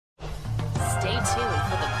Stay tuned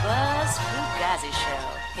for the Buzz Fugazi Show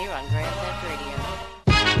here on Grand Theft Radio.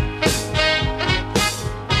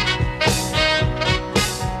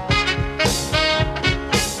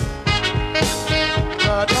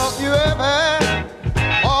 Don't you ever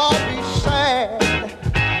all be sad.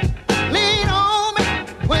 Lean on me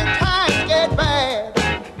when times get bad.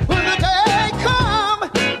 When the day come,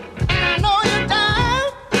 I know you're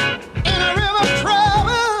down in a river of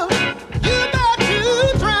trouble. You got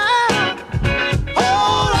to drown.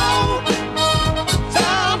 Hold on,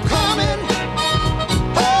 I'm coming.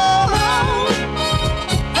 Hold on,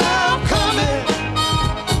 I'm coming.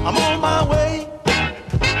 I'm on my way.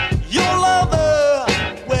 Your lover,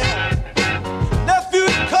 well, nephew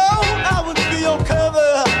cold, I would be your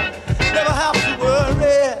cover. Never have to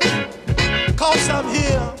worry, 'cause I'm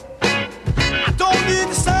here. I don't need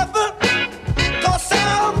to suffer, 'cause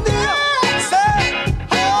I'm near. Say,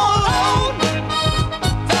 hold on,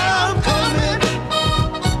 I'm coming.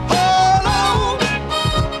 Hold on,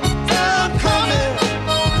 I'm coming.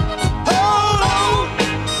 Hold on,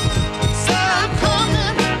 I'm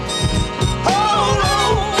coming. Hold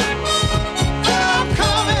on. I'm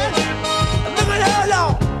coming. Let me hear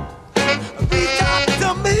y'all. Reach out to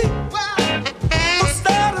me for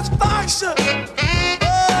satisfaction.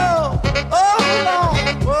 Oh,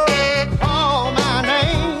 Lord. Call my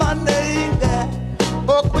name, yeah.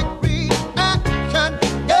 For quick reaction.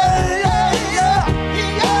 Yeah.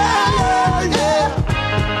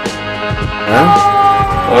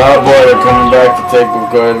 Huh? Oh boy, they're coming back to take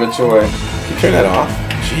Blagojevich away. Can you turn that off?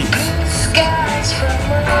 Jeez.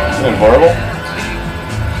 Isn't it horrible?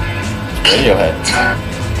 Radiohead.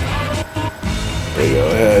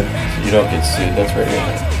 Radiohead. You don't get sued, that's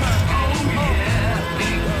Radiohead.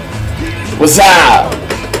 What's up?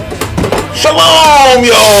 Shalom,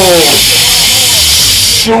 yo!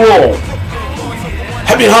 Sure.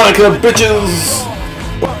 Happy Hanukkah, bitches!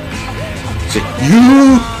 Say,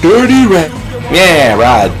 you dirty rat. Yeah,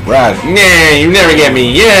 Rod. Yeah, you never get me.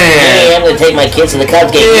 Yeah, Yeah. I'm gonna take my kids to the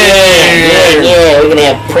Cubs game. Yeah. We're gonna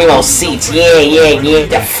have primo seats. Yeah.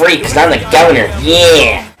 The freak, 'cause I'm the governor.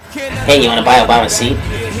 Yeah. Hey, you wanna buy Obama a seat?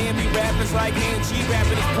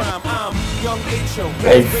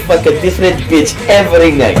 I fuck a different bitch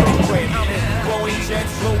every night.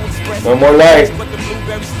 No more light.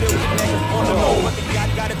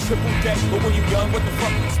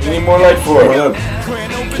 You need more light for What it. up?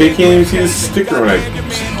 Can't even see the sticker when I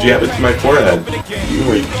jab it to my forehead. You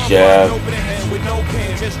were jab.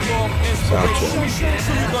 Sound check.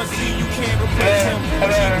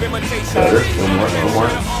 Better. No more.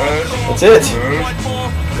 That's it.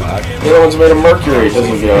 The other one's made of mercury. It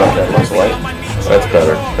doesn't feel like that much light. That's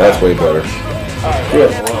better. That's way better.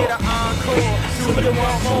 Good.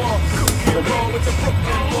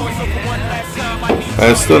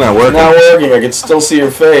 And it's still not working. Not working. I can still see your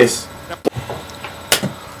face.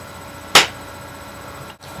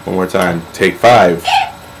 One more time. Take 5.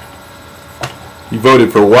 You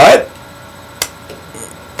voted for what?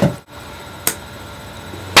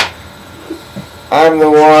 I'm the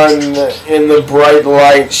one in the bright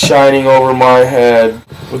light shining over my head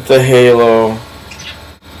with the halo.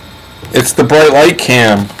 It's the bright light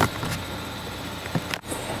cam.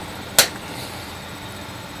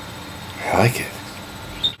 I like it.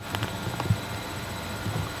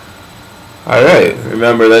 Alright.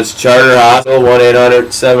 Remember, that's Charter Hospital,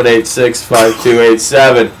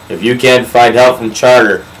 1-800-786-5287. If you can't find help from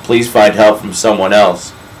Charter, please find help from someone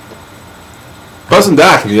else. Buzz and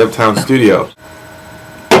Doc in the Uptown studio.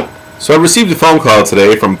 So I received a phone call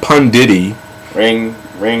today from Pun Diddy. Ring.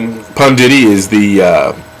 Pun Diddy is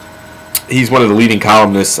the, he's one of the leading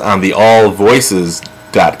columnists on the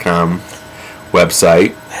allvoices.com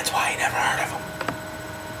website. That's why you never heard of him.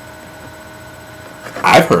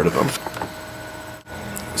 I've heard of him.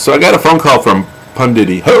 So I got a phone call from Pun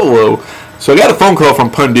Diddy. Hello. So I got a phone call from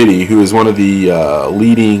Pun Diddy, who is one of the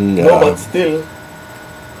leading... but still.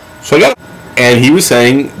 So I got... And he was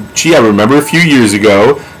saying, gee, I remember a few years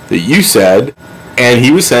ago that you said... And he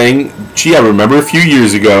was saying, gee, I remember a few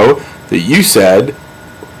years ago that you said...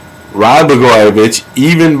 Rod Blagojevich,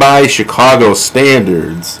 even by Chicago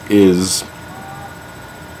standards, is...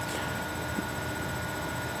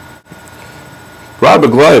 Rod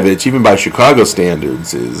Blagojevich, even by Chicago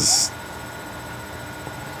standards, is...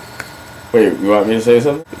 Wait, you want me to say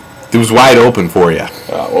something? It was wide open for you.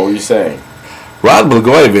 What were you saying? Rod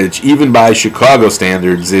Blagojevich, even by Chicago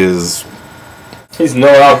standards, is... He's no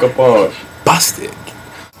Al Capone. busted.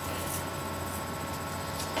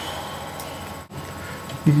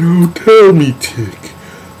 Now tell me, Tick,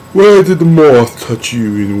 why did the moth touch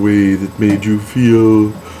you in a way that made you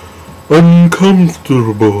feel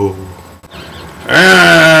uncomfortable?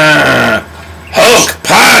 Hulk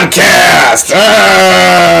podcast.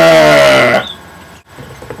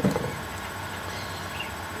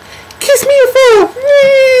 Kiss me a fool.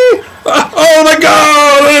 Oh my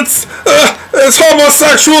God! It's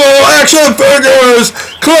homosexual action figures.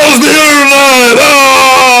 Close the internet.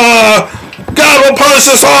 God will punish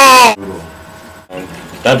us all.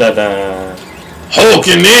 Da da da. Hulk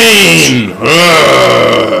and Name.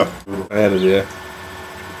 I added it.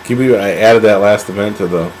 I added that last event to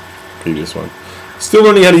the previous one. Still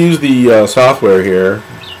learning how to use the software here.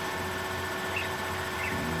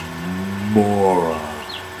 Moron.